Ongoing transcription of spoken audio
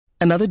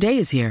Another day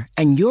is here,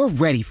 and you're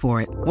ready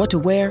for it. What to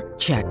wear?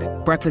 Check.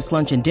 Breakfast,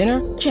 lunch, and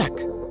dinner? Check.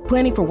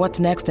 Planning for what's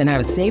next and how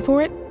to save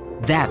for it?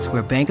 That's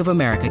where Bank of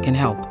America can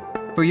help.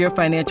 For your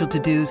financial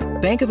to-dos,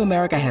 Bank of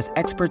America has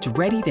experts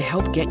ready to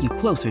help get you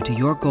closer to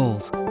your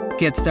goals.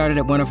 Get started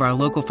at one of our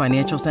local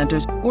financial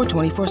centers or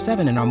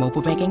 24/7 in our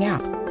mobile banking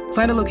app.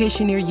 Find a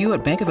location near you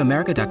at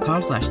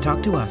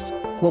bankofamerica.com/talktous.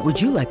 What would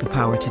you like the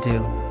power to do?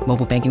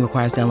 Mobile banking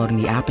requires downloading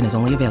the app and is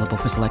only available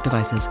for select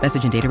devices.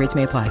 Message and data rates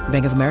may apply.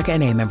 Bank of America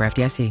NA, member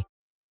FDIC.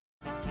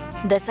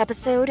 This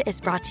episode is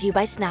brought to you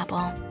by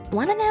Snapple.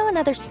 Want to know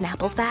another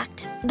Snapple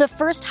fact? The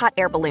first hot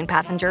air balloon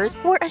passengers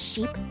were a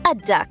sheep, a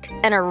duck,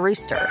 and a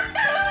rooster.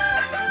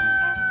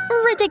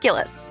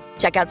 Ridiculous.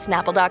 Check out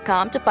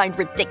Snapple.com to find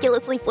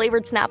ridiculously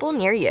flavored Snapple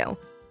near you.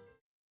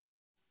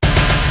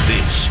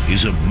 This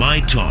is a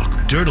My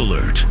Talk Dirt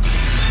Alert.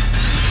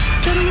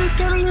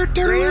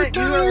 Grant,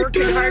 you are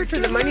working hard for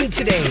the money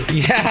today.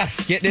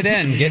 Yes, getting it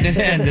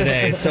in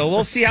today. So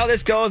we'll see how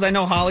this goes. I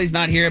know Holly's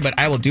not here, but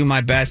I will do my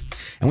best.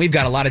 And we've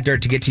got a lot of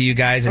dirt to get to you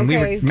guys. And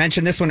we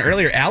mentioned this one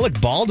earlier. Alec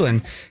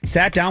Baldwin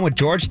sat down with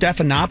George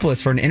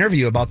Stephanopoulos for an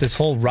interview about this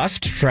whole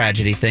Rust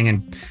tragedy thing.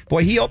 And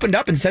boy, he opened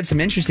up and said some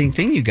interesting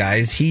thing, you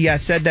guys. He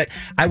said that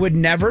I would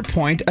never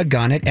point a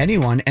gun at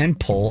anyone and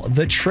pull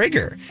the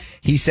trigger.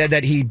 He said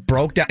that he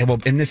broke down, well,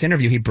 in this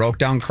interview, he broke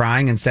down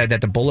crying and said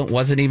that the bullet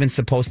wasn't even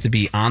supposed to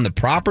be on the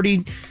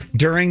property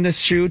during the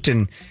shoot.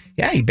 And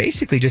yeah, he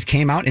basically just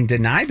came out and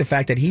denied the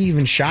fact that he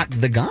even shot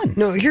the gun.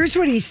 No, here's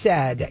what he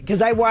said,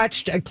 because I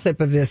watched a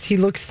clip of this. He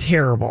looks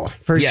terrible.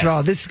 First of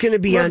all, this is going to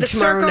be on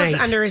tomorrow night. The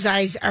circles under his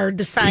eyes are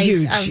the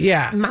size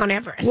of Mount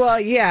Everest. Well,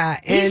 yeah.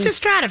 He's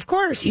distraught, of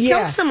course. He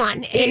killed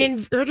someone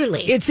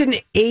inadvertently. It's an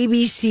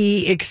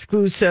ABC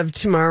exclusive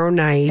tomorrow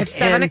night. At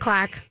 7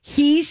 o'clock.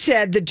 He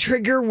said the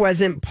trigger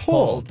wasn't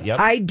pulled. Yep.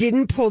 I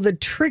didn't pull the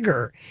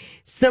trigger.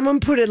 Someone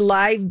put a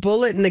live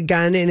bullet in the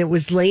gun and it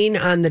was laying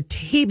on the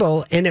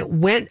table and it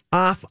went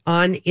off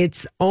on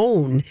its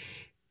own.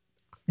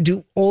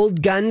 Do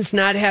old guns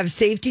not have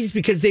safeties?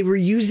 Because they were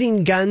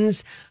using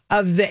guns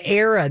of the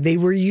era. They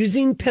were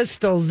using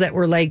pistols that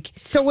were like...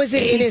 So was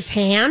it in his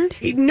hand?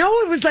 No,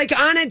 it was like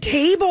on a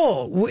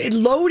table,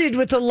 loaded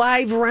with a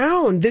live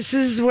round. This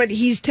is what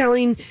he's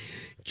telling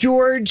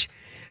George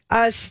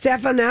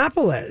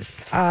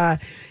Stephanopoulos.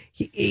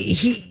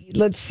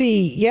 Let's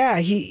see. Yeah,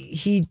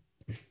 he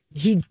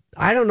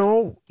I don't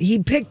know. He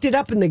picked it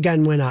up and the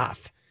gun went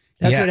off.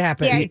 That's what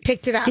happened. Yeah, he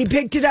picked it up. He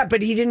picked it up,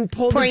 but he didn't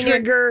pull the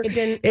trigger.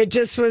 It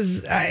just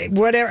was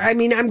whatever. I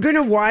mean, I'm going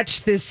to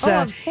watch this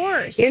of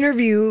course.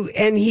 interview,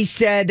 and he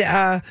said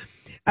a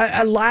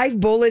live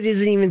bullet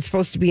isn't even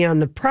supposed to be on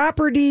the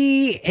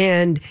property.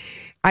 And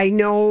I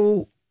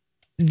know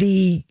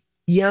the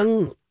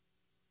young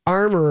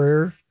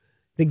armorer,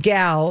 the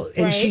gal,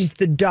 and she's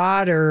the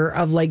daughter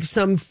of like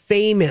some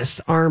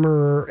famous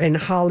armorer in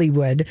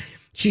Hollywood.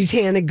 She's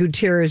Hannah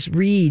Gutierrez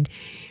Reed.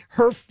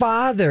 Her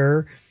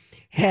father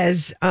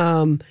has,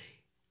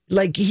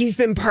 he's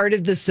been part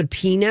of the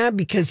subpoena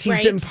because he's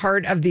been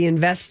part of the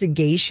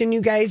investigation,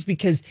 you guys,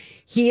 because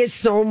he has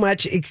so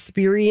much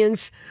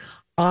experience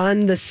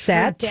on the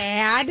set. Her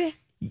dad?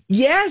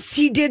 Yes,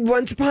 he did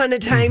Once Upon a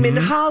Time in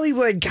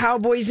Hollywood,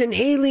 Cowboys and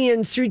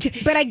Aliens.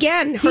 But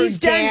again, her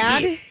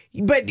dad...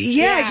 But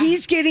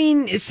he's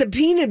getting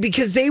subpoenaed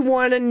because they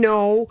want to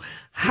know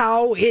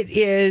how it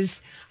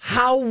is.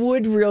 How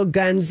would real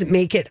guns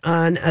make it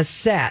on a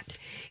set?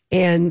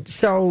 And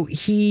so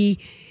he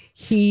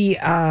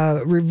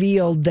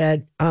revealed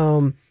that,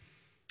 I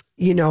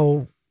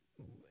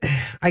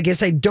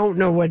guess I don't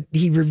know what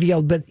he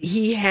revealed, but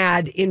he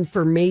had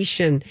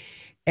information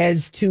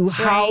as to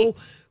how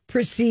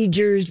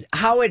procedures,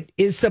 how it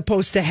is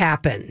supposed to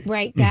happen.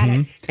 Right, got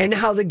it. And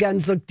how the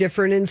guns look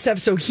different and stuff.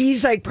 So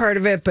he's like part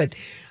of it. But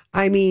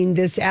I mean,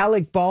 this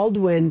Alec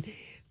Baldwin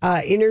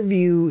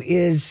interview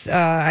is,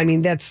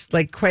 that's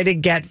like quite a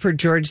get for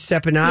George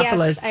Stephanopoulos.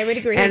 Yes, I would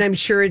agree. And I'm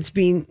sure it's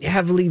being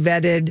heavily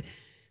vetted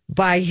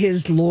by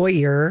his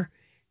lawyer.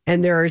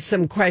 And there are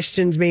some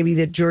questions maybe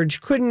that George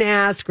couldn't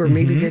ask, or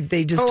maybe that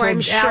they just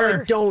told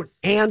Alec, don't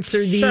answer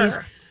these.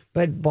 Sure.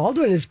 But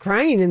Baldwin is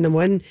crying in the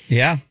one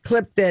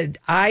clip that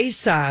I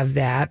saw of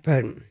that.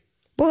 But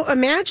well,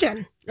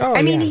 imagine.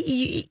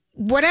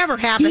 Whatever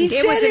happened,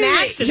 it was an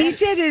accident. He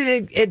said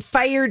it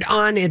fired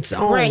on its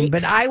own,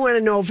 but I want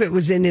to know if it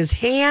was in his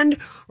hand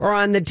or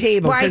on the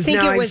table. Well, I think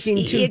now it was. I've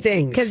seen two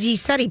things. Because he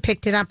said he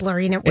picked it up,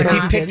 Lori, and it went off.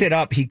 off. If he picked it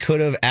up, he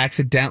could have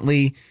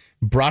accidentally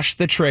brushed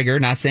the trigger.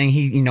 Not saying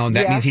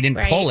that means he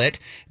didn't pull it.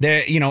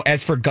 There,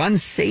 as for gun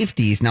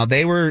safeties, now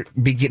they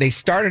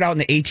started out in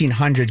the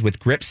 1800s with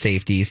grip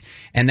safeties,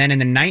 and then in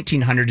the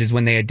 1900s is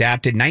when they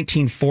adapted.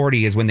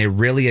 1940 is when they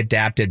really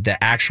adapted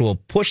the actual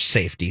push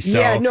safety.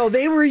 So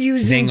they were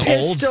using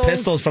pistols. Old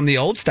pistols from the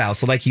old style.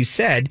 So, like you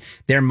said,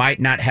 there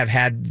might not have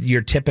had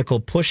your typical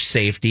push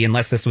safety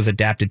unless this was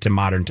adapted to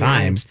modern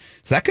times.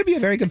 So that could be a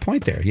very good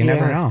point there. You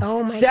never know.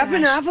 Oh my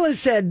Stephanopoulos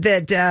said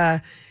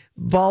that.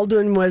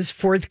 Baldwin was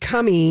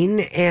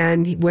forthcoming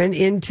and he went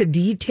into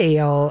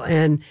detail.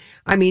 And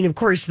I mean, of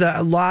course,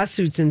 the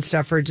lawsuits and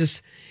stuff are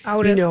just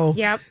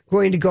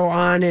going to go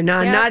on and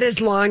on. Yep. Not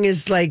as long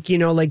as like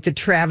the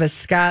Travis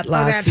Scott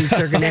lawsuits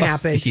are going to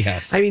happen.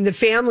 Yes. I mean, the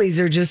families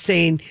are just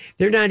saying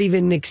they're not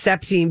even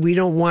accepting. We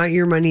don't want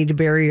your money to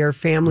bury our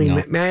family.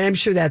 No. I'm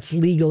sure that's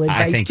legal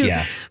advice I think, too.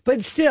 Yeah.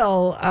 But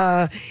still,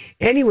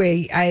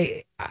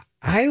 anyway,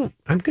 I'm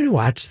going to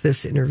watch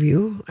this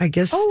interview, I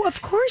guess. Oh,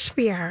 of course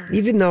we are.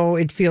 Even though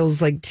it feels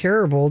like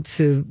terrible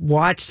to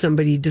watch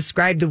somebody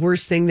describe the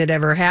worst thing that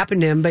ever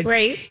happened to him. But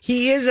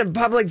he is a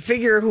public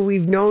figure who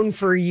we've known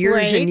for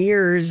years and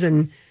years.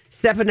 And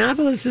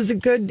Stephanopoulos is a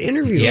good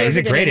interview. Yeah, he's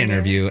a great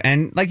interview.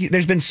 And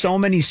there's been so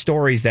many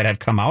stories that have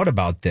come out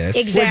about this.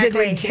 Exactly. Was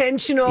it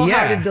intentional?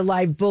 Yeah. How did the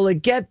live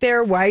bullet get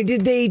there? Why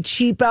did they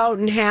cheap out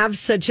and have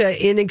such an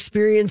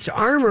inexperienced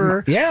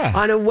armor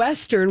on a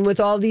Western with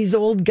all these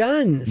old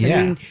guns? Yeah.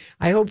 I mean,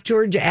 I hope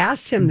George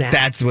asked him that.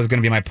 That was going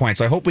to be my point.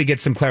 So I hope we get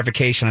some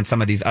clarification on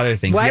some of these other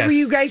things. Why were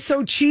you guys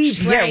so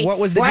cheap? Yeah, what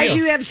was the deal? Why did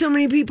you have so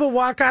many people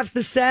walk off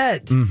the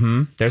set?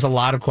 Mm-hmm. There's a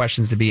lot of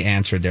questions to be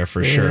answered there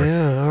for sure.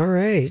 Yeah, all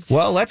right.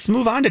 Well, let's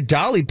move on to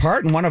Dolly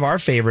Parton, one of our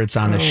favorites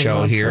on the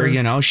show here.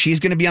 Her. She's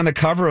going to be on the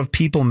cover of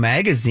People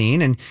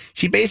magazine, and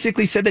she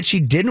basically said that she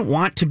didn't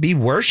want to be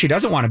worshipped. She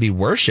doesn't want to be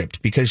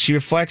worshipped because she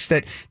reflects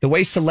that the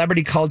way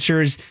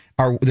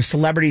the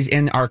celebrities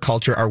in our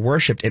culture are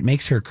worshipped, it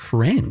makes her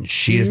cringe.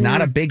 She is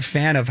not a big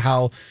fan of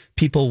how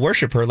people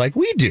worship her like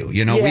we do,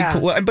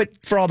 but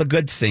for all the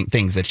good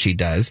things that she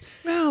does.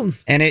 Well,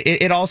 and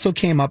it also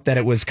came up that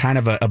it was kind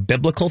of a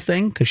biblical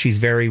thing because she's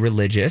very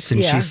religious,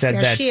 and she said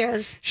that she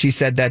is. She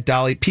said that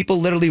Dolly,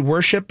 people literally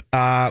worship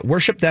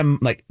them,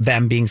 like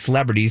them being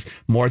celebrities,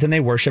 more than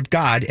they worship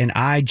God, and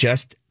I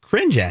just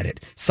cringe at it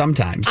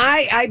sometimes.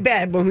 I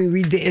bet when we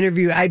read the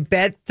interview, I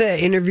bet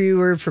the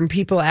interviewer from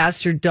People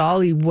asked her,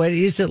 Dolly, what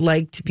is it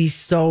like to be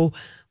so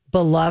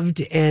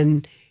beloved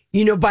and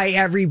by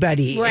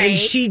everybody? Right. And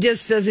she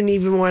just doesn't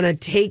even want to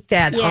take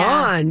that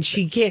on.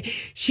 She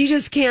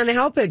just can't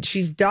help it.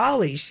 She's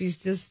Dolly.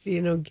 She's just,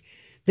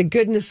 the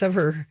goodness of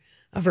her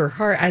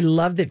heart. I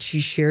love that she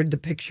shared the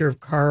picture of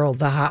Carl,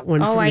 the hot one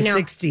from the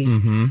 60s.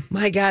 Mm-hmm.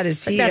 My God,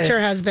 is he? That's her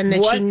husband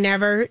that she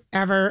never,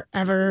 ever,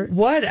 ever.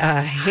 What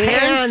a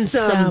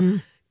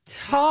handsome,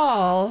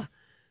 tall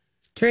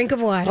drink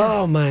of water.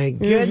 Oh my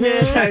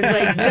goodness. I was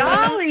like,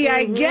 Dolly,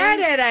 I get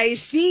it. I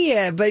see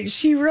it. But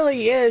she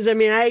really is. I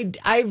mean,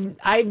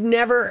 I've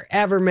never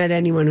ever met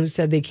anyone who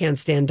said they can't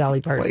stand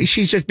Dolly Parton. Well,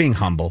 she's just being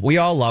humble. We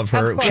all love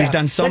her. She's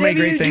done so many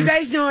great things. Do you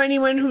guys know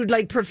anyone who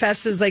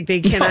professes like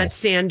they cannot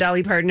stand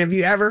Dolly Parton? Have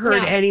you ever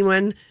heard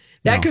anyone?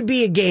 That could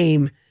be a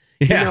game.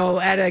 Yeah.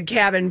 At a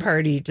cabin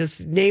party.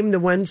 Just name the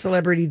one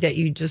celebrity that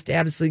you just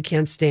absolutely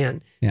can't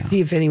stand. Yeah.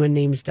 See if anyone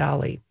names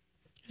Dolly.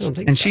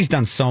 And she's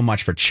done so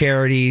much for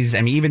charities.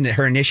 I mean, even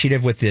her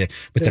initiative with the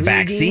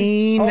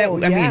vaccine.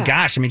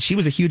 She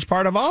was a huge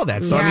part of all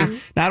that. So, I mean,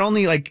 not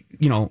only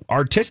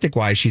artistic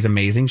wise, she's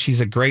amazing.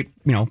 She's a great,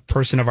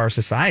 person of our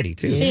society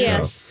too.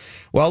 Yes.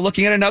 Well,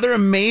 looking at another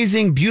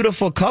amazing,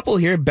 beautiful couple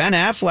here, Ben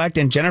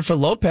Affleck and Jennifer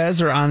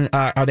Lopez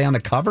are they on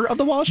the cover of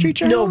the Wall Street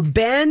Journal? No,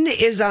 Ben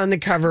is on the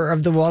cover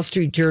of the Wall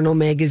Street Journal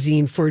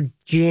magazine for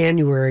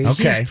January.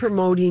 Okay. He's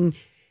promoting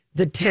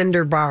The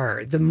Tender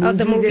Bar, the movie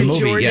that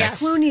George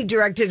Clooney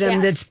directed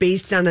him that's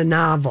based on a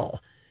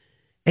novel.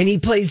 And he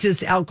plays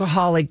this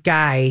alcoholic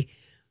guy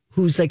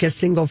who's like a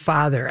single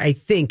father, I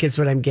think is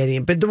what I'm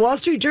getting. But the Wall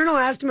Street Journal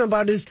asked him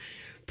about his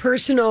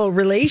personal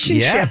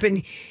relationship,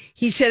 and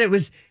he said it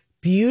was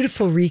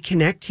beautiful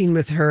reconnecting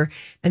with her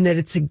and that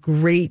it's a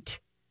great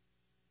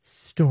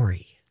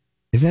story.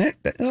 Isn't it?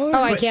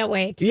 I can't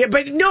wait. Yeah,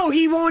 but no,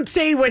 he won't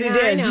say what it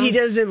is. He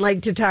doesn't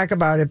like to talk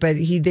about it, but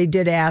they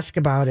did ask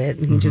about it,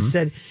 and he just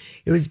said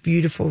it was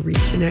beautiful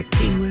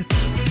reconnecting with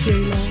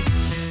J-Lo.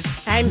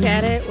 I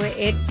bet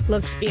it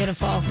looks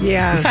beautiful.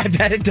 Yeah. I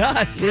bet it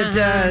does. It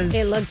does.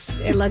 It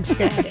looks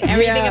good.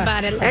 Everything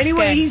about it looks good.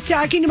 Anyway, he's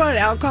talking about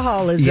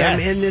alcoholism in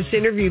this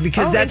interview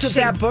because that's what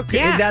that book,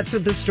 that's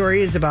what the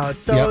story is about.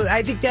 So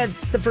I think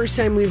that's the first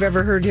time we've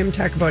ever heard him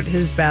talk about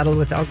his battle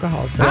with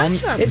alcohol. So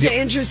awesome. It's an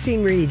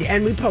interesting read,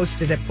 and we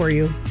posted it for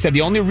you. He said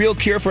the only real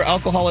cure for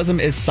alcoholism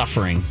is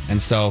suffering.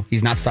 And so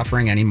he's not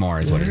suffering anymore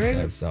is what he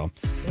said. So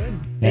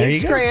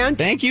Thanks, Grant.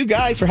 Thank you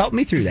guys for helping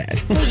me through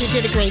that. Oh,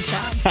 you did a great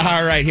job.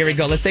 All right, here we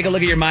go. Let's take a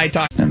look at your My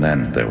Talk. And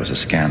then there was a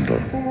scandal.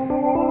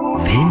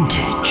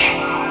 Vintage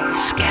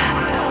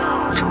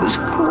scandal. It was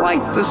quite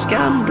the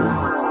scandal.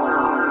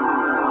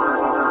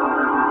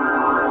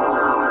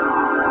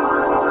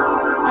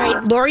 All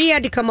right, Lori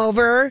had to come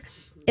over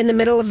in the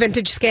middle of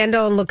Vintage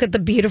Scandal and look at the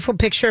beautiful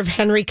picture of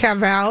Henry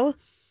Cavill.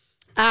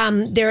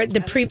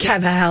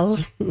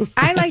 Cavill.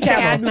 I like to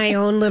add my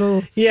own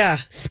little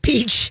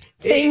speech.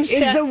 Is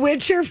The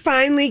Witcher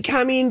finally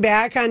coming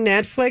back on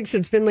Netflix?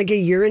 It's been like a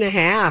year and a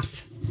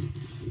half.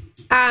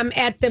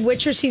 At the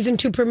Witcher season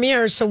 2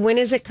 premiere. So when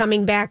is it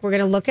coming back? We're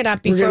going to look it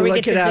up before we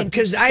get to it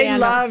because I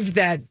loved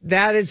that.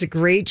 That is a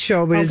great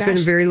show, but it's been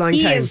a very long time.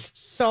 He is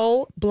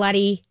so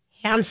bloody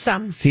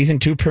Handsome. Season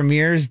 2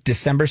 premieres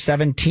December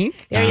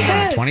 17th, There you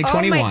go.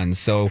 2021.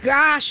 So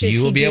Gosh, is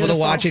you will he be able to beautiful.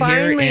 watch it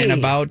Finally. here in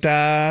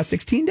about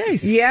 16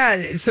 days.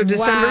 Yeah. So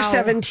December Wow.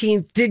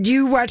 17th. Did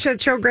you watch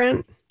that show,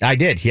 Grant? I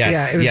did, yes.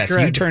 Yeah, it was yes.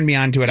 good. You turned me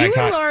on to it. You I and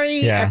caught,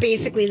 Lori yeah. are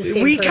basically the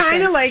same We person.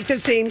 kind of like the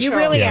same show. You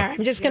really Yeah. are.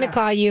 I'm just going to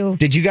call you.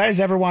 Did you guys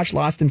ever watch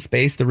Lost in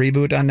Space, the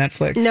reboot on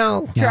Netflix?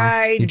 No.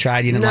 Tried. You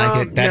tried, you didn't No,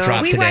 like it? That no.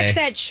 dropped We today. watched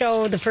that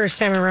show the first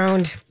time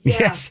around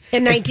Yes.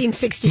 in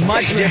 1966.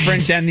 Much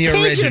different than the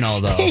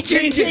original, though.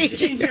 Danger.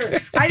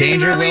 I didn't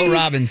Danger really- Will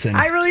Robinson.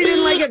 I really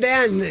didn't like it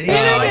then. Neither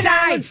did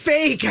that I. looked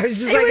fake. I was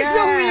just It like, was so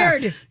 "Ah."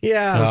 weird.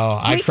 Yeah. Oh,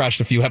 I crushed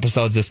a few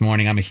episodes this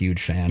morning. I'm a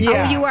huge fan.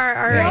 Yeah. Oh, you are?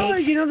 All Well,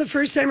 right. you know, the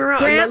first time around.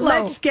 Grant Now,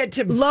 Lowe. let's get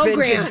to Low Vintage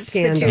Grant, the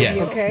Scandal. two of you.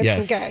 Yes, Okay.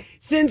 yes. Okay.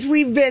 Since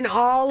we've been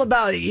all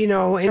about, and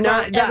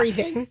About not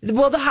everything.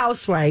 Well, the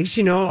Housewives,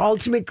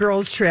 Ultimate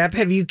Girls Trip.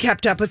 Have you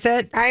kept up with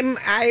it?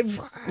 I've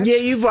Yeah,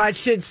 you've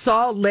watched it.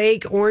 Salt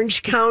Lake,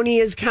 Orange County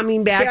is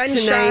coming back Jen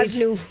tonight. Shaw's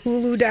new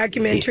Hulu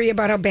documentary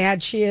about how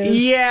bad she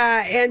is.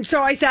 Yeah, and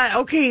so I thought,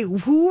 okay,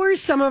 who are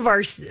some of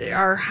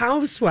our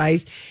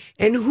housewives,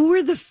 and who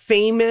are the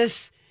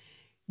famous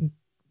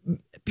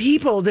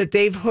people that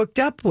they've hooked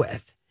up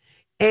with?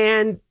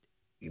 And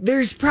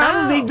there's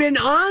probably they've been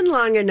on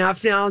long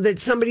enough now that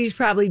somebody's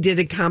probably did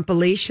a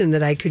compilation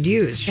that I could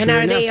use. And Sure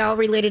are they enough. all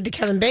related to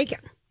Kevin Bacon?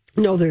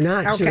 No, they're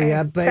not, Okay,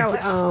 Julia. tell But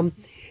us.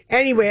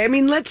 anyway, I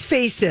mean, let's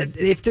face it.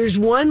 If there's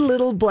one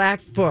little black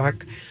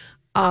book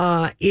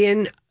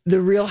in the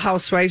Real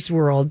Housewives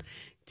world,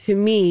 to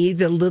me,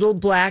 the little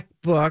black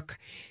book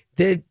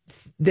that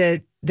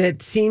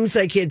seems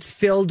like it's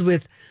filled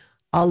with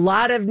a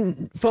lot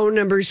of phone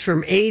numbers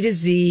from A to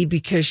Z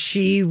because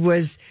she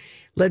was,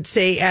 let's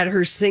say, at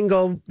her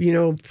single,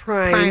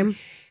 prime.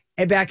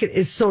 Back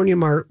is Sonia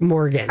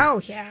Morgan.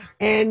 Oh, yeah.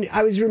 And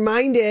I was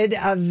reminded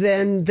of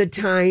then the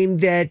time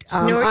that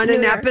on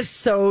an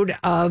episode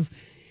of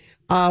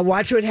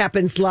Watch What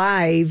Happens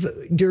Live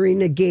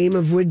during a game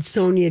of Would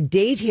Sonia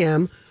Date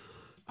Him,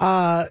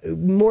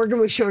 Morgan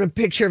was shown a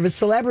picture of a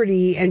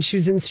celebrity and she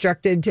was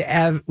instructed to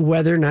have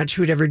whether or not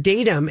she would ever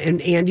date him.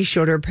 And Andy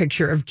showed her a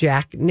picture of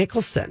Jack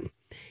Nicholson.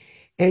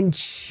 And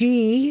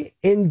she,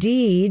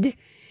 indeed,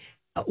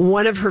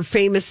 one of her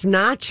famous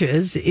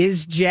notches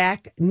is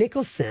Jack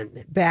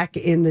Nicholson back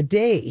in the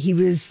day. He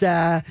was,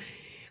 but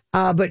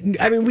I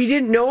mean, we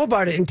didn't know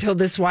about it until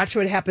this Watch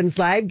What Happens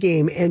Live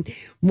game. And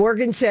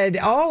Morgan said,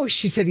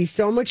 she said, he's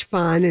so much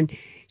fun. And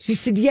she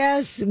said,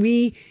 yes,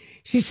 we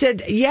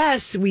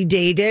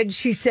dated.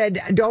 She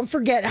said, don't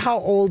forget how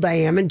old I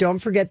am and don't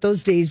forget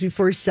those days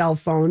before cell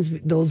phones,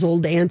 those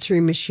old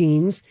answering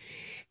machines.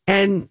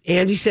 And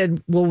Andy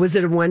said, well, was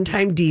it a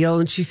one-time deal?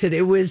 And she said,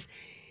 it was.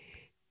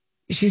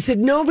 She said,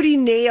 nobody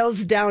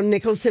nails down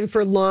Nicholson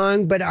for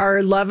long, but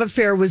our love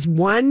affair was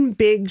one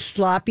big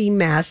sloppy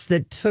mess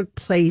that took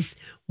place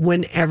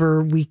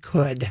whenever we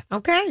could.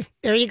 Okay,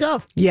 there you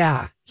go.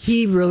 Yeah,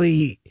 he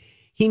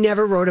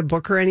never wrote a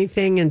book or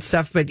anything and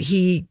stuff, but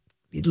he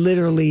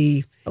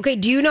literally. Okay,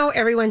 do you know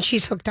everyone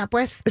she's hooked up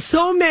with?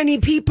 So many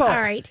people. All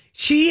right.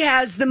 She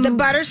has The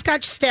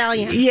Butterscotch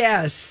Stallion.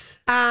 Yes.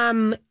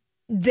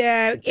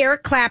 The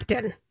Eric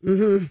Clapton.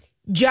 Mm-hmm.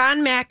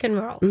 John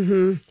McEnroe.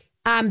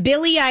 Mm-hmm.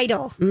 Billy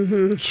Idol.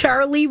 Mm-hmm.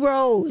 Charlie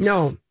Rose.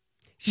 No.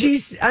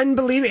 She's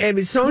unbelievable. I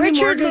mean, Sonia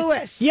Richard Morgan,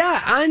 Lewis. Yeah,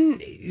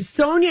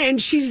 Sonia,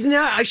 and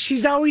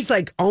she's always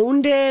like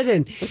owned it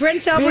and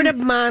Prince Albert of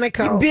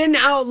Monaco. Been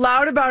out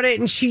loud about it,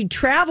 and she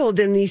traveled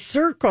in these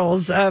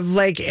circles of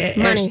like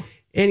money.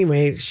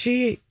 Anyway,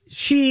 she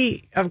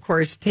of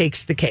course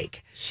takes the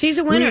cake. She's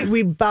a winner.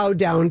 We bow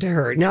down to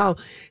her. Now,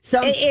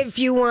 if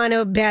you want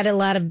to bet a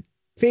lot of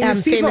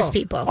famous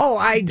people. Oh,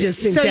 I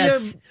just think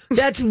So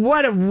that's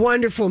what a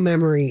wonderful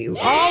memory.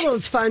 All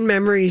those fun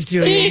memories,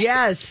 Julia.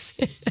 Yes.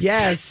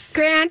 Yes.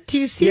 Grant, do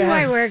you see who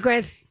I work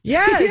with?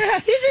 Yes.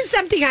 This is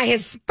something I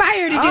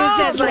aspire to do, Oh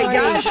says my Lori.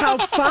 gosh, how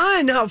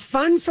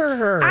fun for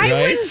her. I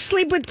wouldn't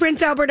sleep with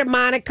Prince Albert of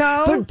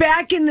Monaco. But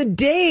back in the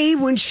day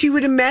when she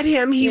would have met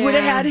him, he would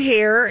have had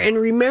hair. And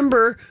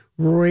remember,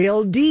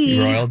 Royal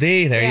D. Royal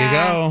D, there you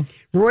go.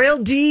 Royal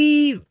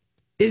D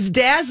is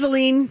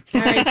dazzling.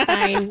 All right,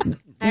 fine.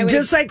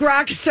 Just like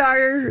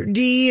Rockstar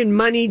D and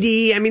Money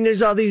D. I mean,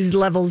 there's all these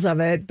levels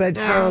of it. But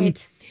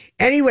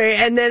anyway,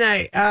 and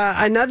then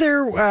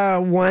another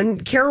one,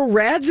 Carol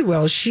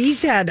Radziwill.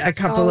 She's had a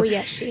couple. Oh,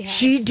 yes, she has.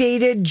 She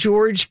dated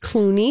George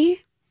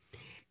Clooney.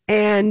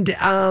 And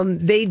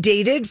they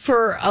dated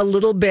for a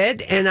little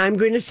bit. And I'm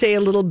going to say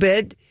a little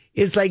bit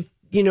is like,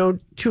 2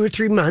 or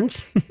 3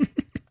 months.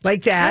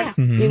 Like that,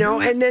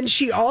 And then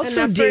she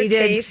also Enough for a dated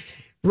taste.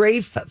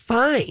 Rafe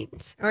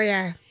Fiennes. Oh,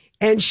 yeah.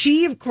 And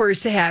she, of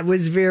course,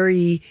 was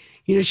very,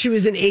 she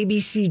was an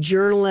ABC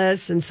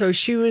journalist. And so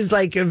she was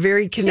like a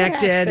very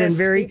connected and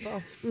very,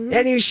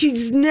 anyway, she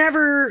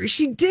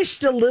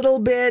dished a little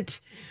bit.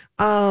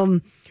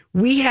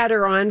 We had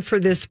her on for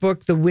this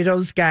book, The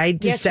Widow's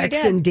Guide to Yes, we Sex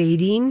did. and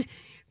Dating,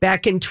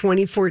 back in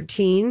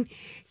 2014.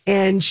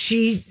 And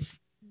she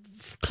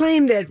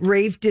claimed that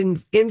Rafe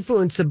didn't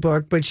influence the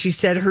book, but she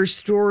said her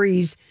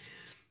stories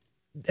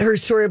her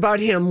story about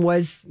him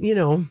was,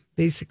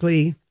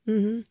 basically,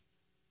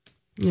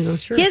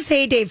 sure. His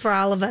heyday for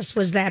all of us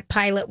was that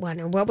pilot one,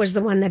 or what was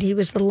the one that he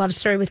was the love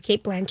story with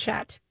Kate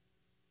Blanchett?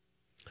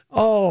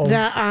 Oh.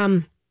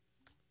 The,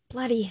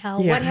 bloody hell,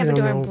 Yeah, what happened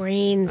to our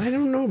brains? I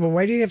don't know, but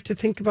why do you have to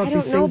think about I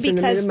these don't know, things in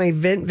the middle of my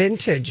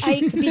vintage?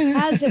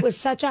 Because it was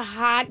such a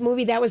hot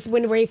movie. That was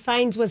when Ray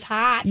Fiennes was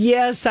hot.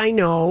 Yes, I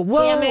know.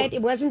 Well, Damn it.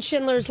 It wasn't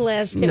Schindler's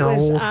List. It No.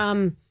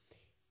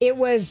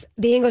 was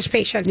The English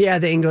Patient. Yeah,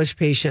 The English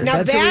Patient. Now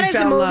That's when that we is a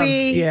fell in love. movie-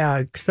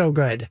 Yeah, so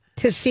good.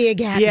 To see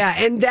again. Yeah,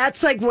 and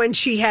that's like when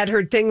she had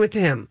her thing with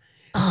him.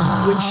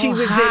 When she was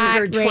in hot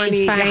her Ray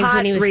 20s, Fiennes hot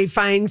when he was- Ray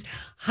Fiennes,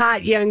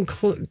 hot young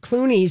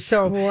Clooney.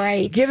 So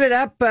Right. give it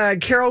up.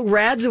 Carol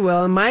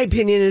Radziwill, in my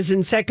opinion, is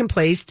in second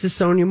place to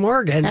Sonia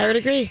Morgan. I would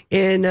agree.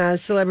 In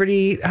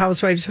Celebrity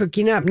Housewives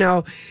Hooking Up.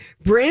 Now,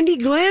 Brandy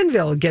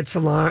Glanville gets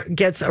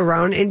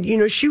around,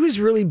 and she was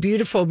really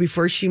beautiful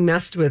before she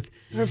messed with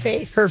Her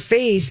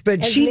face.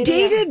 but As she many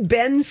dated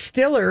Ben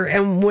Stiller,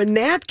 and when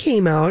that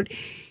came out,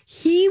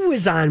 he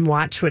was on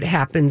Watch What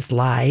Happens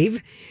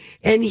Live,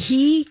 and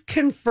he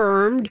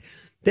confirmed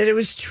that it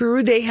was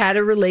true they had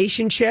a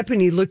relationship, and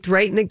he looked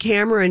right in the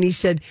camera and he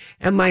said,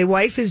 and my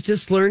wife is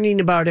just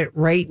learning about it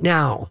right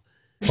now.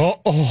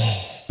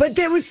 But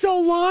that was so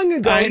long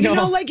ago. I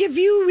know. Like if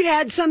you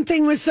had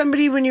something with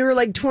somebody when you were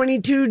like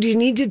 22, do you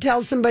need to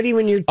tell somebody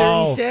when you're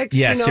 36?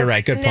 Yes, you're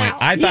right. Good point. No.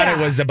 I thought it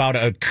Yeah. was about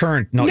a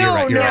current. No,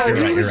 you're right.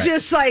 He was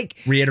just like,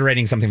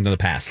 reiterating something from the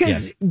past.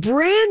 because Yes.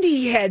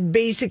 Brandy had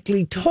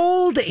basically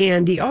told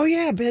Andy, oh,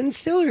 yeah, Ben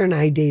Stiller and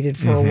I dated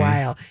for a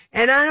while.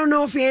 And I don't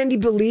know if Andy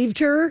believed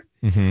her.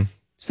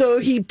 So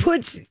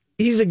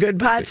he's a good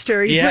pot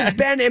stirrer. He puts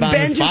Ben, and on the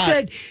Ben just spot.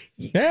 said,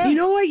 Yeah. you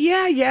know what?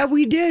 Yeah,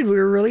 we did. We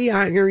were really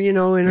young, or, in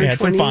our 20s. had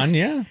some fun,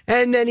 yeah.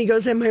 And then he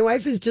goes, and my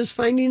wife is just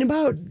finding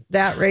about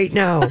that right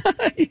now.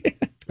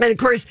 And of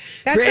course,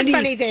 That's a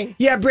funny thing.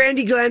 Yeah,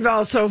 Brandy Glanville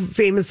also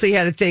famously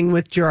had a thing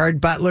with Gerard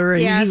Butler,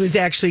 and Yes. he was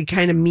actually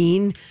kind of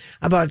mean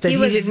about that. He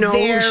was didn't know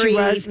who she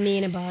was.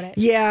 mean about it.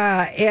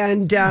 Yeah,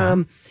 and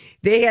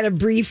they had a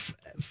brief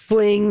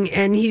fling,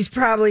 and he's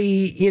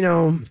probably,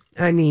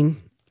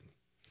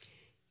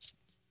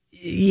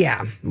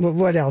 yeah.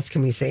 What else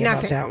can we say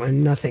Nothing. about that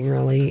one? Nothing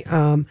really.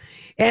 And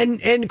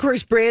of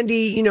course,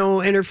 Brandy,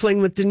 and her fling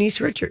with Denise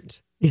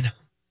Richards.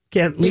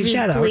 Can't leave If you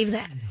that out. believe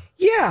that.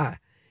 Yeah.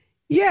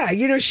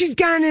 Yeah. She's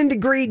gone into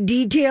great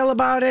detail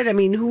about it. I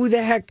mean, who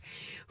the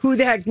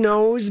heck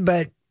knows?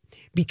 But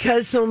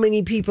because so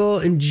many people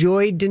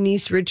enjoyed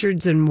Denise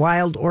Richards and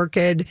Wild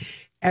Orchid,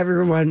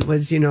 everyone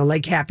was,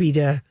 happy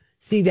to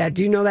see that.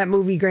 Do you know that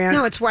movie, Grant?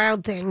 No, it's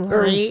Wild Thing,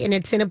 Lori, and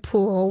it's in a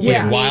pool.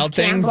 Yeah. with Neve Wild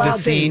Things, Campbell. the Wild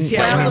scene. Things,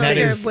 yeah. Wild that Orchid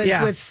is, was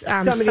yeah. with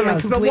Somebody someone else.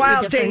 But completely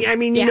Wild different. Thing, I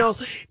mean,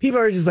 Yes. people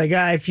are just like,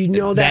 if you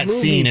know that movie.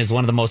 scene is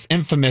one of the most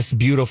infamous,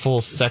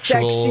 beautiful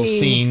sexual Sex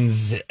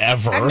scenes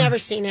ever. I've never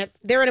seen it.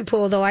 They're in a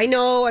pool, though. I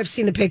know I've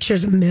seen the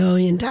pictures a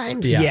million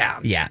times. Yeah.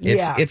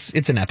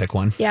 It's an epic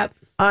one. Yep.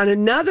 On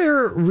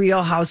another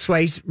Real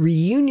Housewives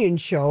reunion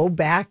show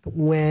back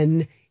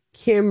when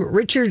Kim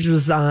Richards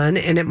was on,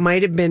 and it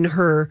might have been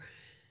her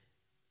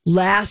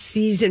last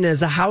season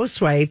as a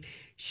housewife,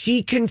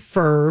 she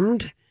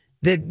confirmed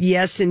that,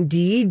 yes,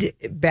 indeed,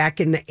 back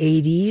in the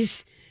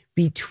 80s,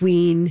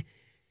 between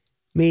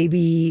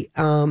maybe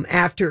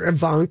after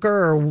Ivanka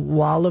or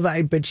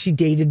Walava, but she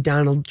dated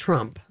Donald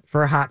Trump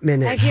for a hot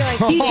minute. I feel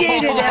like he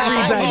dated He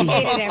everybody.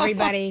 dated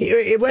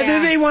everybody. Whether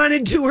they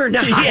wanted to or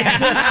not. He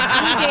dated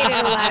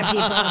a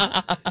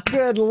lot of people.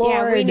 Good Lord.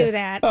 Yeah, we knew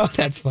that. Oh,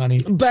 that's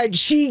funny. But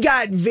she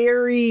got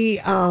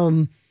very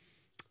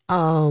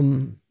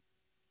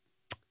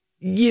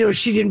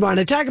she didn't want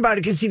to talk about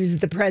it because he was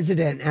the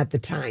president at the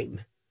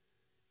time.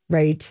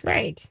 Right.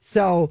 Right.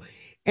 So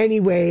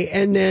anyway,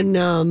 and then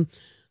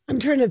I'm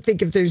trying to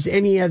think if there's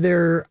any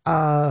other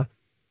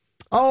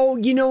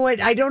you know what?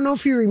 I don't know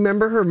if you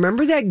remember her.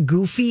 Remember that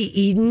goofy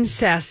Eden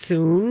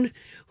Sassoon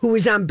who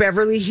was on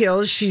Beverly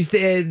Hills? She's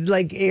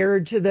the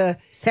heir to the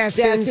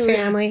Sassoon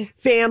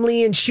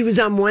family. And she was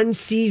on one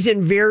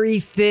season, very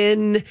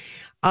thin,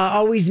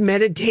 always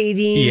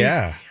meditating.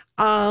 Yeah.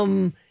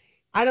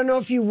 I don't know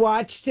if you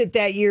watched it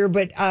that year,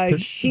 but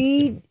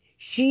she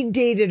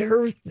dated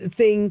her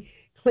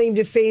claim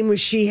to fame was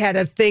she had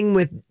a thing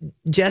with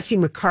Jesse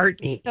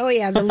McCartney. Oh,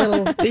 yeah, the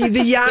little...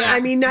 the young, Yeah, I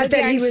mean, not the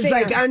that he young was singer.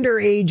 like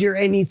underage or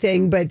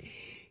anything, but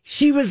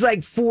she was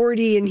like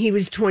 40 and he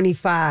was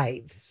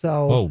 25. So,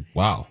 Oh,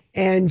 wow.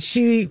 and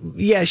she's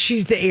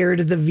the heir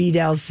to the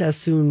Vidal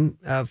Sassoon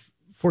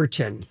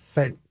fortune,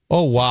 but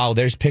Oh, wow.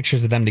 There's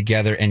pictures of them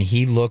together, and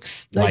he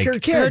looks like her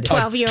kid. Her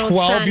 12-year-old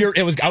 12 son. year.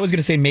 I was going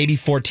to say maybe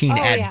 14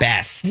 at yeah.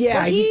 best. Yeah,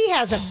 Well, he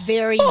has a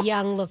very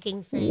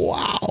young-looking face.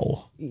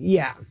 Wow.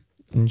 yeah.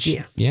 And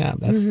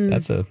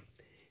that's a.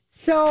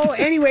 So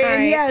anyway, All right.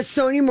 and yeah,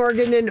 Sonia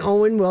Morgan and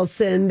Owen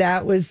Wilson.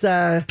 That was,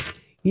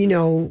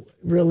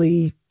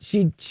 really.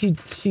 She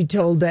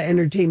told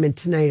Entertainment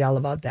Tonight all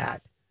about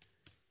that.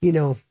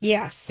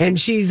 Yes. And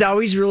she's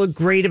always real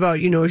great about,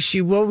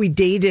 we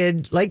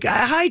dated, like,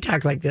 I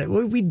talk like that.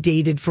 We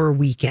dated for a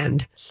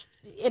weekend.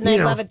 And I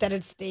love it that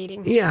it's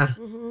dating. Yeah.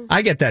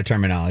 I get that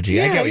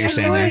terminology. I get what you're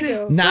saying I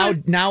there.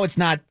 do. Now it's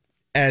not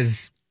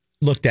as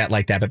looked at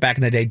like that, but back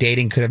in the day,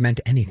 dating could have meant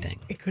anything.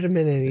 It could have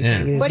been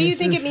anything. Yeah. What do you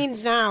think it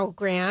means now,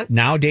 Grant?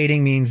 Now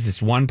dating means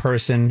it's one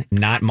person,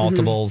 not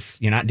multiples.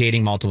 You're not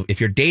dating multiple.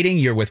 If you're dating,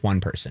 you're with one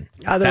person.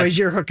 Otherwise,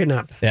 you're hooking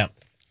up. Yep.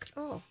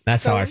 Oh,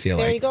 That's how I feel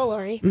There like. you go,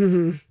 Lori.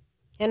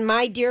 And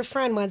my dear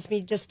friend wants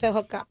me just to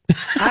hook up.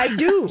 I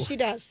do. She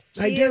does.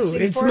 I She do. is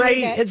It's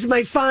informing that it's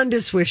my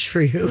fondest wish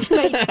for you.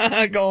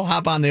 Go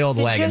hop on the old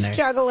to wagon just there.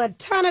 juggle a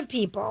ton of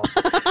people.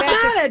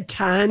 Not a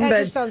ton, that but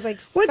just sounds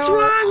like what's so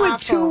wrong with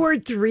awful. 2 or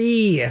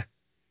 3?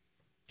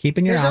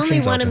 Keeping your There's only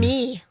options one open. of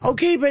me.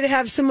 Okay, but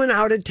have someone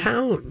out of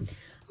town.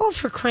 Oh,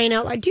 for crying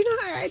out loud. Do you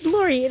know,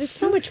 Lori, it is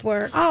so much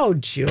work. Oh,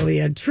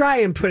 Julia, try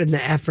and put in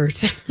the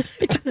effort.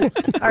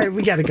 All right,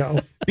 we got to go.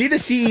 Be the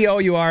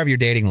CEO you are of your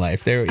dating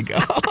life. There we go.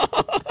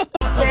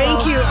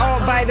 Thank you.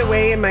 Oh, by the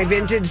way, in my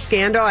vintage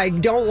scandal, I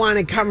don't want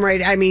to come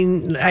right. I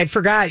mean, I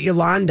forgot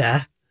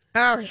Yolanda.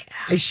 Oh,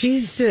 yeah.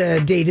 She's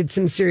dated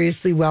some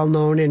seriously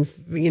well-known and,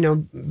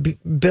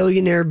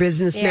 billionaire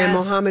businessman,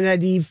 Yes. Muhammad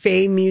Ali,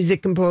 famed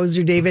music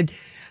composer David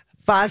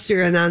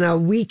Foster. And on a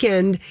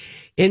weekend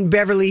in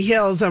Beverly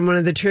Hills on one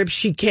of the trips,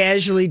 she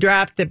casually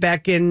dropped that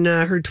back in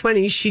her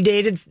 20s, she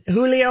dated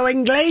Julio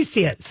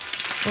Iglesias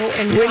Oh,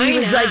 and when why he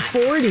was not? like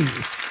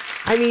 40s.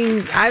 I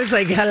mean, I was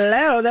like,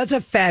 hello, that's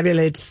a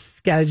fabulous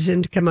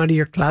skeleton to come out of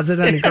your closet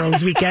on a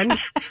girl's weekend.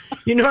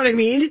 You know what I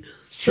mean?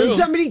 true. When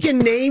somebody can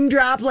name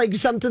drop like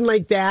something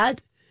like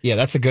that. Yeah,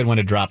 that's a good one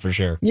to drop for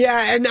sure.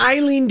 Yeah, and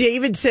Eileen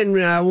Davidson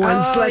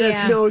once let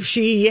us know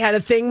she had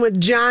a thing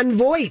with John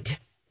Voight.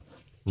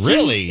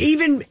 Really? He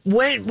even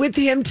went with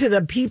him to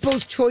the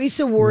People's Choice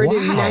Award in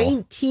Wow.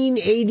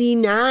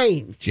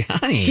 1989.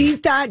 Johnny. He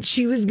thought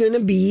she was going to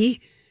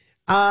be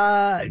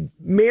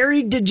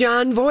married to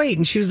John Voight,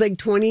 and she was like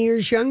 20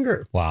 years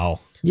younger. Wow.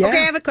 Yeah. Okay,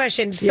 I have a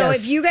question. So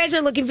Yes. if you guys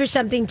are looking for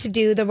something to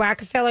do, the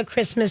Rockefeller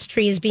Christmas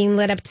tree is being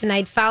lit up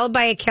tonight, followed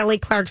by a Kelly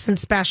Clarkson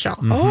special.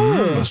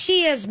 Oh. And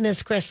she is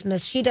Miss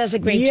Christmas. She does a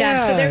great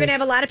job. So they're going to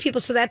have a lot of people.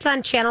 So that's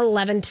on Channel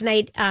 11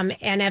 tonight,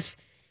 NFC.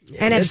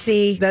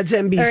 That's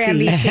NBC. Or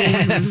NBC.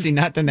 NFC,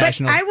 not the But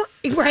national. I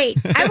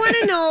want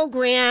to know,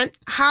 Grant,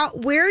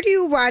 where do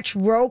you watch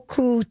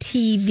Roku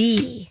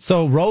TV?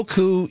 So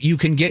Roku, you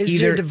can get It's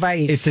either your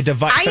device. It's a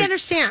device. I So-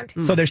 understand.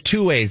 So there's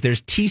two ways.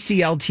 There's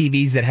TCL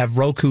TVs that have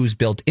Roku's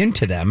built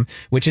into them,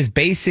 which is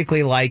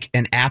basically like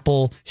an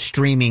Apple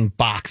streaming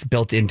box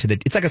built into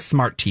it's like a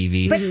smart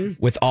TV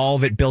with all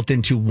of it built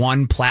into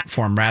one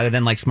platform rather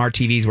than like smart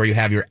TVs where you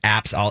have your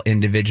apps all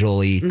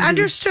individually.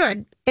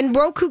 Understood. And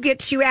Roku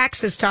gets you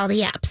access to all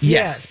the apps.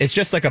 Yes. It's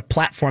just like a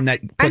platform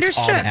that puts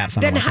Understood. all the apps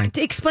on Then the one thing.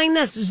 to explain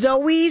this,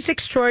 Zoe's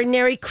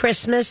Extraordinary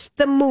Christmas,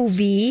 the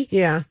movie,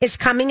 is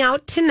coming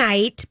out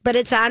tonight, but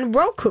it's on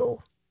Roku.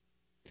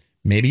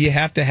 Maybe you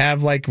have to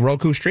have like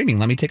Roku streaming.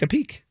 Let me take a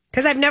peek.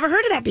 Because I've never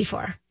heard of that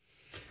before.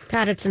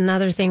 God, it's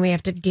another thing we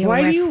have to deal with.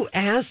 Why do you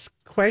ask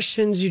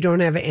questions you don't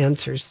have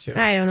answers to?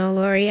 I don't know,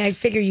 Lori. I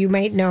figure you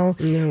might know.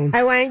 No.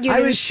 I wanted you to...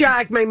 I was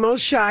shocked. My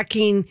most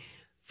shocking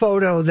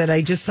photo that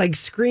I just like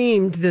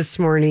screamed this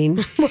morning.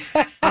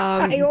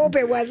 I hope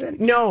it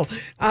wasn't. No,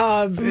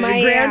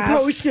 Grant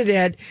ass. posted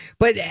it,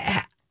 but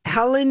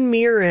Helen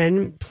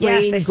Mirren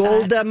playing Yes, I saw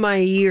Golda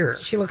Meir.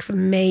 She looks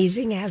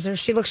amazing as her.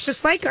 She looks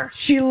just like her.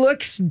 She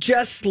looks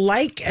just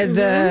like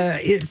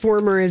the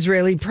former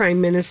Israeli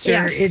prime minister.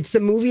 Yes. The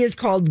movie is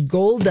called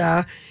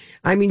Golda.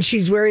 I mean,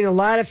 she's wearing a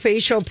lot of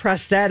facial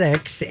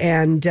prosthetics,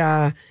 and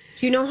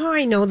Do you know how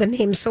I know the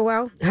name so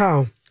well?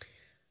 how?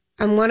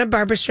 On one of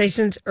Barbara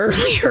Streisand's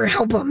earlier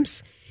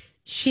albums,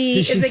 she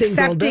Did she is sing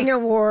accepting Golda?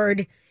 an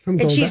award, From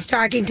and Golda? she's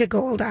talking to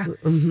Golda,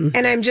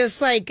 and I'm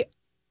just like,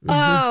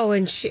 oh,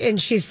 and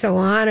she's so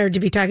honored to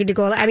be talking to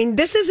Golda. I mean,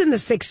 this is in the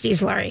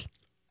 '60s, Laurie,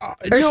 or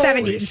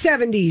 '70s.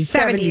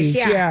 70s,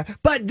 yeah.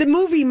 But the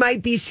movie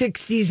might be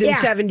 60s and Yeah.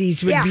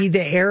 70s would Yeah. be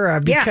the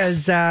era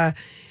because,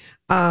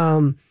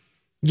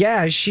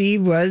 she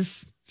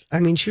was. I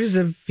mean, she was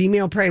a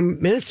female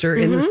prime minister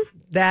in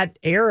that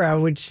era,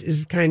 which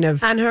is kind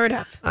of Unheard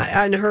of.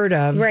 unheard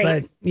of.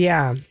 Right. But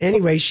yeah,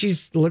 anyway,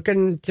 she's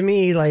looking to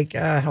me like,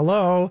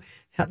 hello,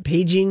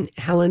 paging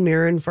Helen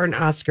Mirren for an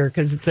Oscar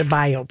because it's a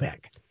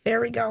biopic. There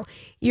we go.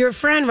 Your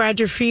friend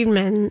Roger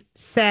Friedman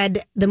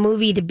said the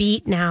movie to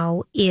beat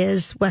now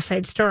is West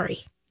Side Story.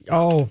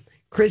 Oh,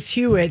 Chris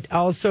Hewitt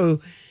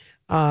also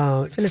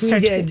the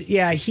start to tweeted.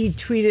 Yeah, he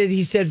tweeted.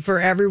 He said, "For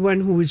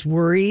everyone who is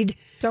worried,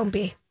 Don't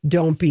be.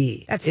 don't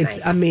be." That's it's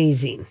nice.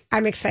 amazing.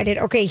 I'm excited.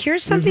 Okay,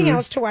 here's something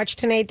else to watch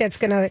tonight that's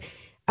going to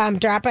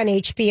drop on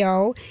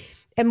HBO.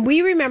 And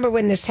we remember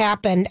when this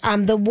happened.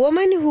 The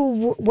woman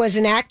who was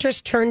an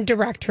actress turned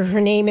director,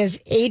 her name is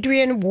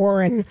Adrienne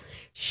Warren.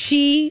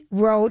 She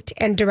wrote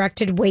and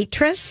directed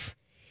Waitress.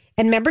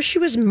 And remember, she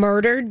was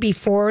murdered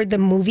before the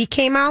movie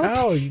came out.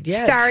 Oh,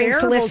 yeah, starring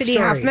terrible Felicity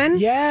story. Huffman.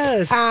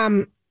 Yes.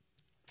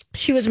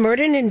 She was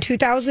murdered in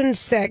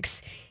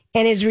 2006.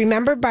 and is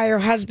remembered by her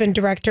husband,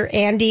 director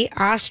Andy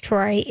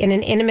Ostroy, in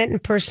an intimate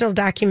and personal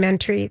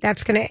documentary.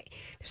 There's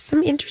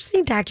some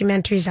interesting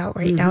documentaries out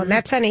right now.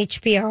 That's on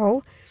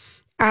HBO.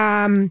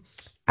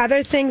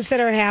 Other things that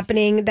are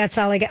happening, that's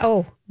all I got.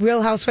 Oh,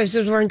 Real Housewives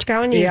of Orange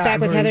County is back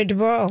with Heather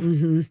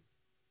Dubrow.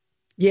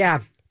 Yeah.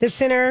 The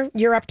Sinner,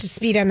 you're up to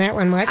speed on that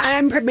one, much?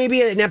 I'm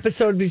maybe an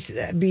episode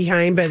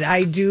behind, but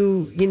I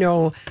do,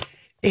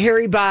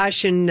 Harry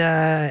Bosch and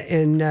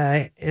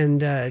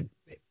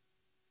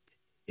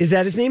is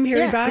that his name,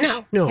 Harry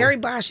Bosch? No. Harry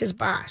Bosch is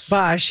Bosch.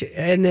 Bosch,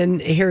 and then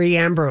Harry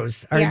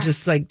Ambrose are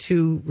just like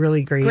two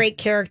really great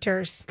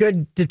characters.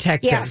 Good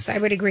detectives. Yes, I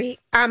would agree.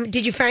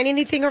 Did you find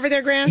anything over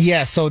there, Grant?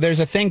 Yeah, so there's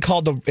a thing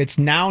called it's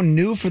now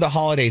new for the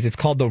holidays. It's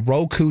called the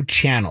Roku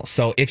channel.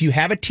 So if you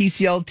have a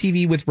TCL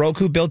TV with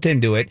Roku built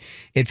into it,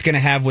 it's going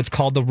to have what's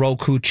called the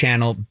Roku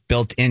channel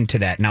built into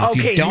that. Now, if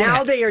you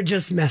don't they are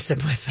just messing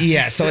with us.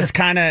 Yeah, so it's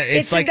kind of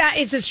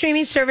it's a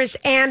streaming service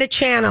and a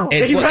channel.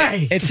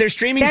 It's their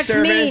streaming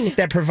service mean.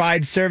 that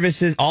provides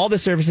services, all the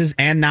services,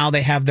 and now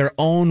they have their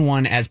own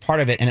one as part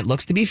of it, and it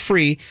looks to be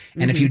free.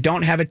 And if you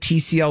don't have a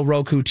TCL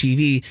Roku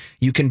TV,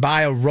 you can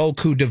buy a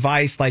Roku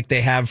device like they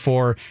have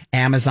for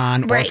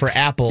Amazon or for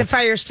Apple. The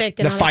Fire Stick.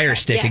 The Fire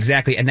Stick,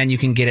 exactly. And then you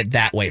can get it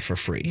that way for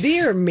free. They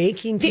are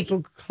making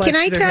people clutch Can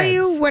I their tell heads.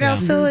 you what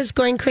else is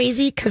going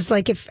crazy? Because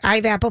if I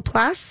have Apple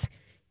Plus,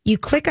 you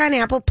click on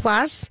Apple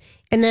Plus,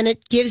 and then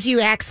it gives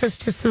you access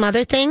to some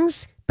other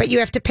things, but you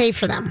have to pay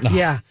for them.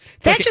 Yeah.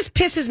 That just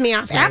pisses me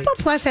off. Right. Apple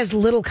Plus has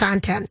little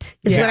content,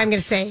 is what I'm going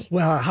to say.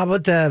 Well, how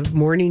about the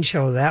morning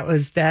show? That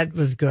was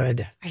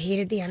good. I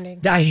hated the ending.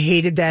 I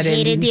hated that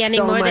ending. Hated the ending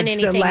so more much. than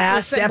anything. The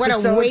last episode.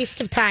 What a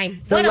waste of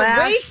time. What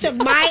a waste of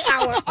my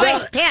hour. I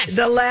was pissed.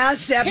 The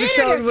last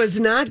episode was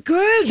not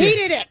good.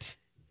 Hated it.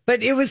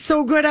 But it was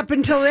so good up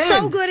until then.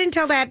 So good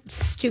until that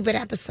stupid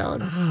episode.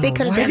 They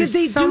could have done did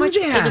they so do much.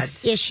 that? It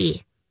was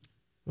ishy.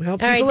 Well,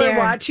 people are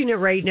watching it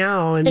right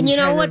now. And you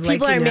know kind what of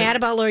people are liking mad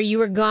about, Lori? You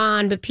were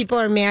gone, but people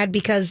are mad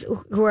because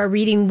who are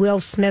reading Will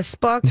Smith's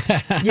book.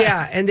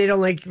 Yeah, and they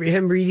don't like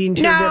him reading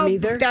to them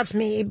either. That's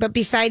me. But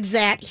besides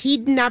that, he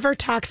never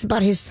talks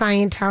about his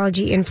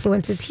Scientology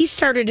influences. He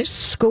started a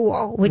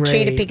school with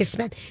Jada Pinkett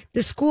Smith.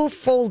 The school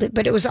folded,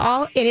 but it was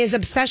all in his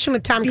obsession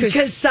with Tom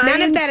Cruise.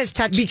 None of that is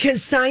touched.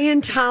 Because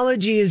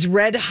Scientology is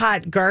red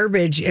hot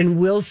garbage, and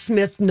Will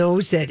Smith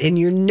knows it, and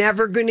you're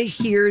never going to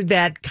hear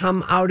that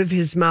come out of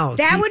his mouth.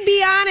 That would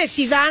be honest.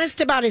 He's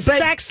honest about his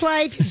sex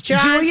life, his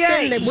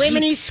Johnson, the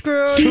women he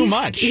screwed. Too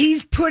much.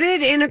 He's put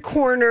it in a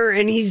corner,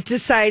 and he's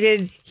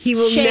decided he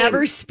will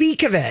never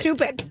speak of it.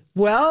 Stupid.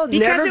 Well,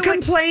 never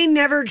complain,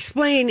 never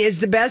explain is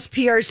the best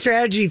PR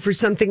strategy for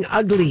something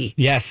ugly.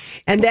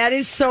 Yes. And that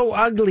is so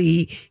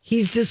ugly,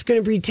 he's just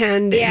going to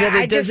pretend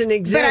that it doesn't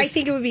exist. But I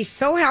think it would be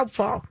so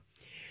helpful.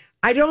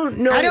 I don't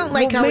know. I don't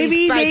like how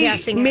he's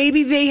bypassing it.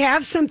 Maybe they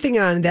have something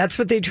on it. That's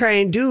what they try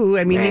and do.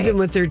 I mean, even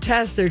with their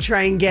tests, they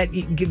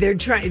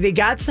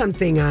got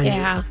something on it.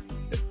 Yeah.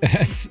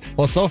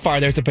 Well, so far,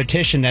 there's a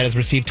petition that has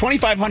received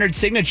 2,500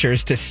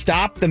 signatures to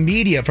stop the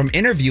media from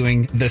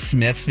interviewing the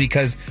Smiths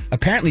because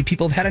apparently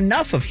people have had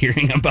enough of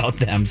hearing about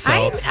them.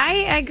 So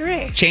I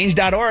agree.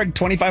 Change.org,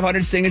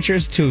 2,500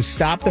 signatures to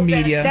stop the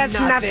media. That's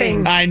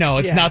nothing. I know,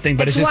 it's nothing,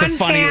 but it's just a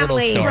funny little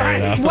story.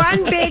 Though.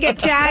 One big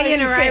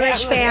Italian or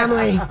Irish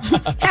family.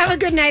 Have a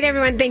good night,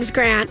 everyone. Thanks,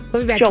 Grant.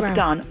 We'll be back tomorrow.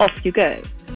 Job done. Off you go.